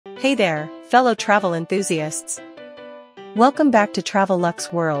Hey there, fellow travel enthusiasts. Welcome back to Travel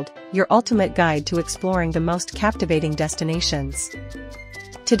Luxe World, your ultimate guide to exploring the most captivating destinations.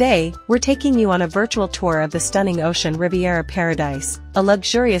 Today, we're taking you on a virtual tour of the stunning Ocean Riviera Paradise, a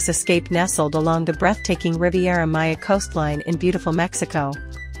luxurious escape nestled along the breathtaking Riviera Maya coastline in beautiful Mexico.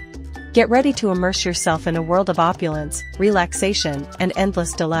 Get ready to immerse yourself in a world of opulence, relaxation, and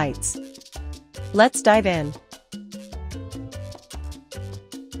endless delights. Let's dive in.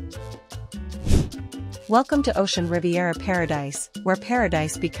 Welcome to Ocean Riviera Paradise, where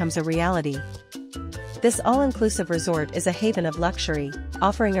paradise becomes a reality. This all-inclusive resort is a haven of luxury,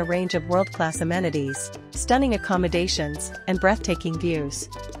 offering a range of world-class amenities, stunning accommodations, and breathtaking views.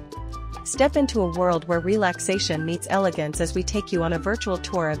 Step into a world where relaxation meets elegance as we take you on a virtual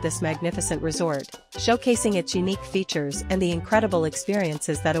tour of this magnificent resort, showcasing its unique features and the incredible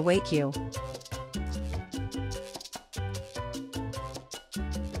experiences that await you.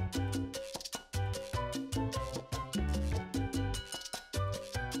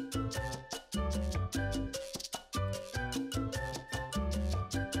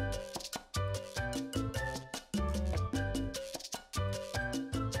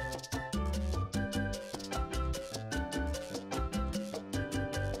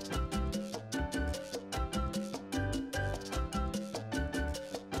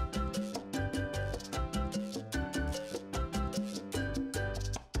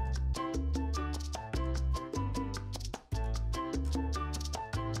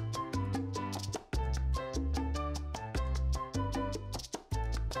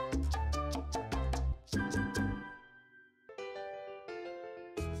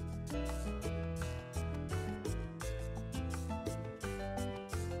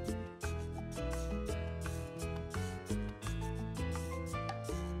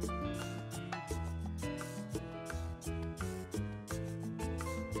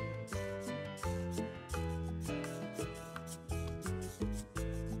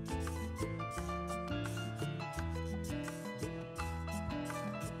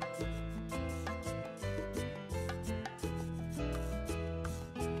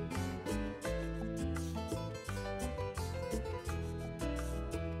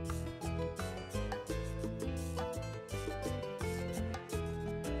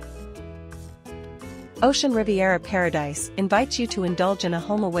 Ocean Riviera Paradise invites you to indulge in a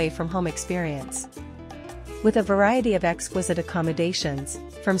home-away-from-home experience. With a variety of exquisite accommodations,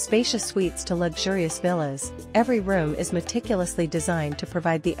 from spacious suites to luxurious villas, every room is meticulously designed to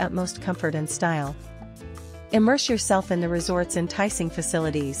provide the utmost comfort and style. Immerse yourself in the resort's enticing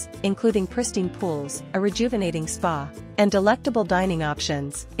facilities, including pristine pools, a rejuvenating spa, and delectable dining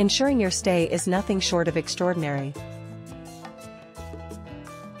options, ensuring your stay is nothing short of extraordinary.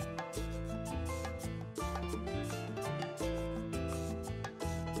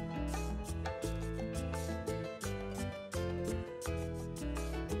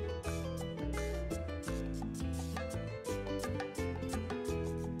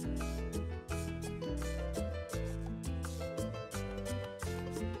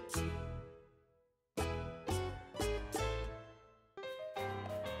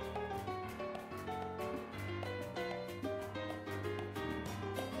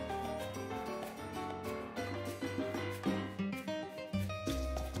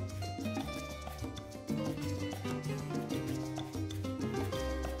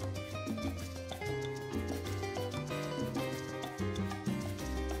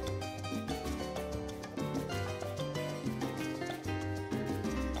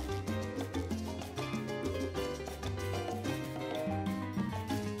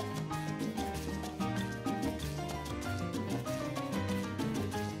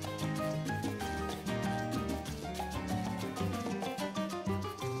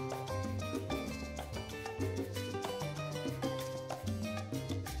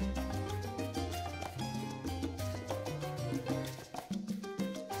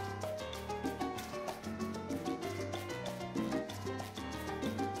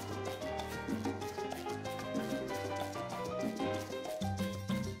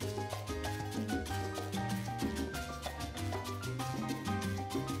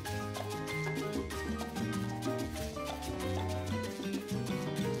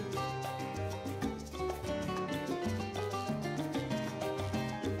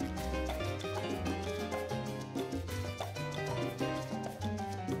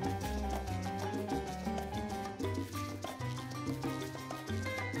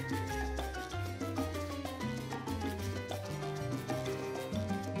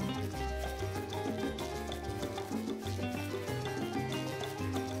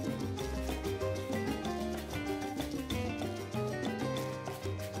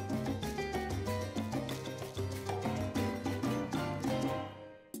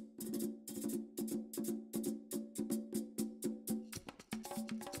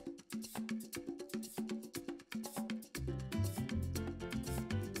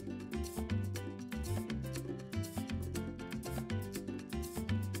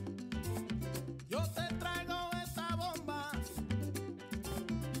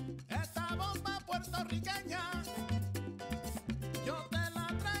 puertorriqueña. Yo te la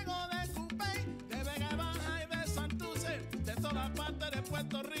traigo de Cupey, de Vega Baja y de Santurce, de toda parte de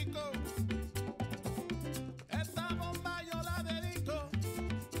Puerto Rico. Esta bomba yo la dedico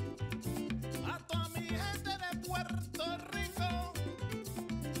a toda mi gente de Puerto Rico,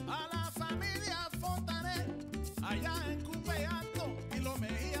 a la familia Fontanet, allá en Cupey Alto y Lo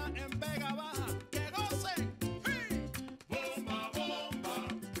Mejía en Vega Baja. ¡Que gocen! Bomba, bomba,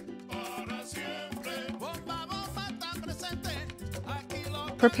 para siempre. Bomba, bomba está presente. Aquí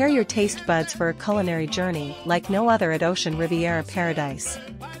lo Prepare your taste buds for a culinary journey like no other at Ocean Riviera Paradise.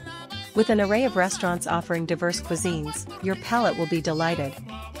 With an array of restaurants offering diverse cuisines, your palate will be delighted.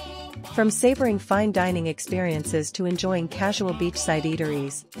 From savoring fine dining experiences to enjoying casual beachside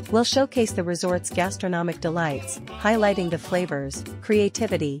eateries, we'll showcase the resort's gastronomic delights, highlighting the flavors,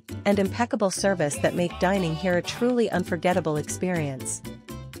 creativity, and impeccable service that make dining here a truly unforgettable experience.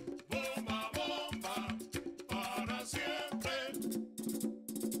 para siempre.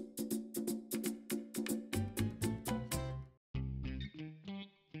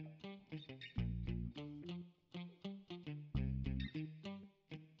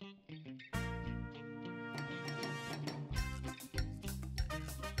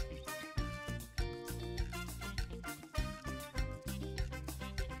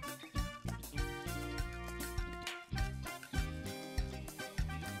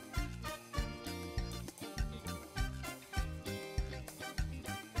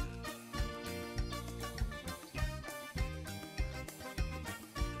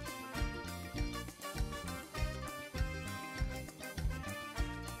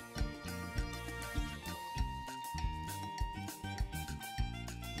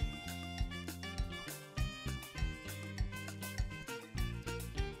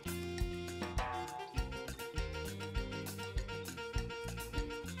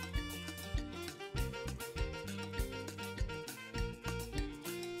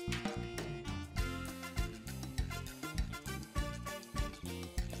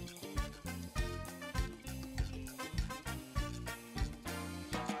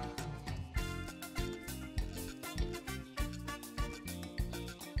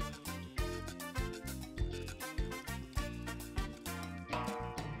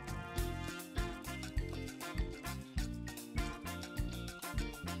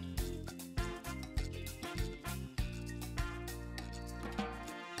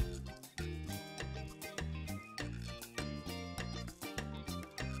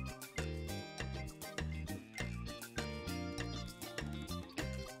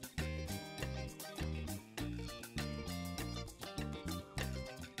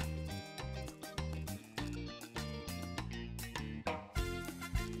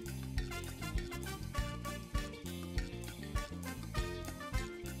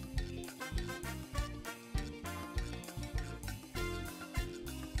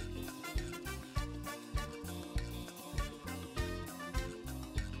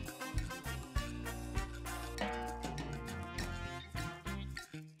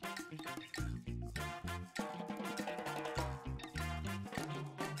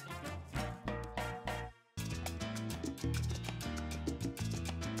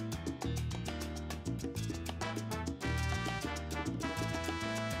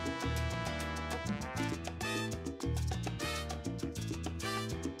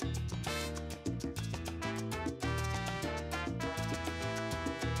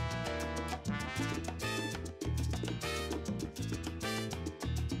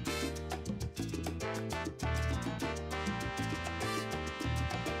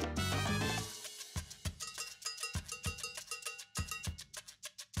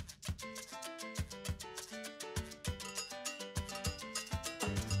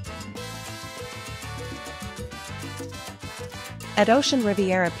 At Ocean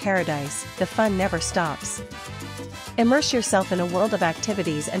Riviera Paradise, the fun never stops. Immerse yourself in a world of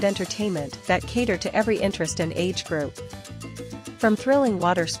activities and entertainment that cater to every interest and age group. From thrilling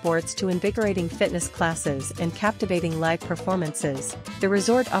water sports to invigorating fitness classes and captivating live performances, the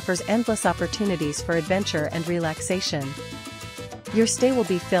resort offers endless opportunities for adventure and relaxation. Your stay will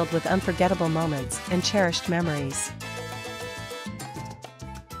be filled with unforgettable moments and cherished memories.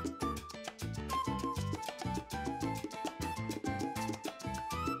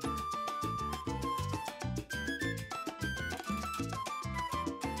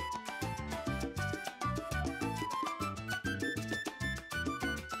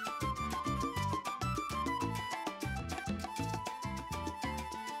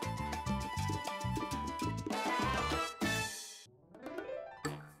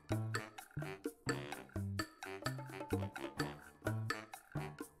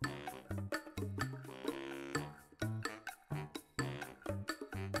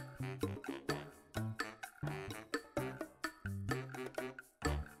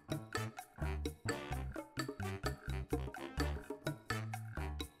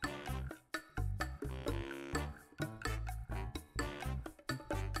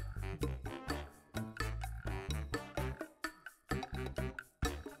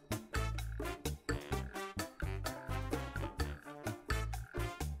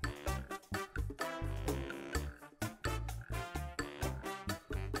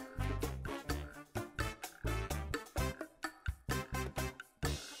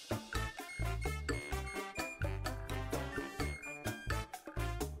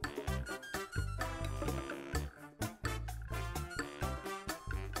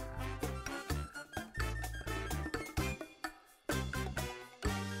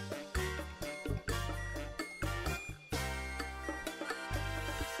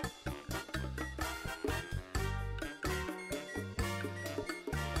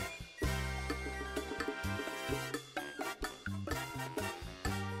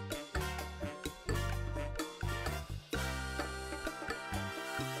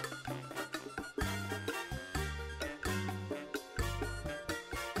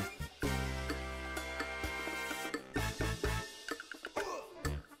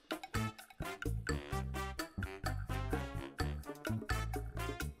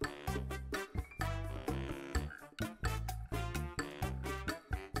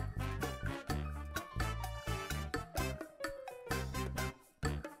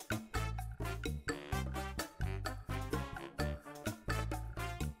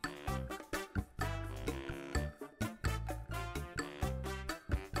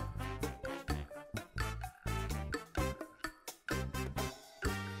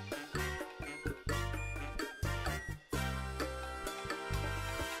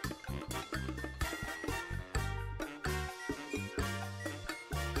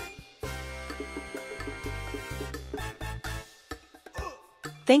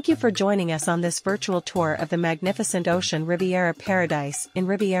 Thank you for joining us on this virtual tour of the magnificent Ocean Riviera Paradise in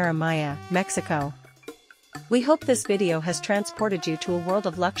Riviera Maya, Mexico. We hope this video has transported you to a world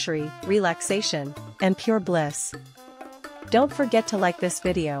of luxury, relaxation, and pure bliss. Don't forget to like this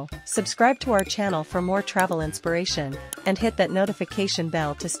video, subscribe to our channel for more travel inspiration, and hit that notification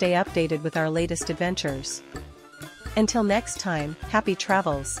bell to stay updated with our latest adventures. Until next time, happy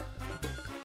travels!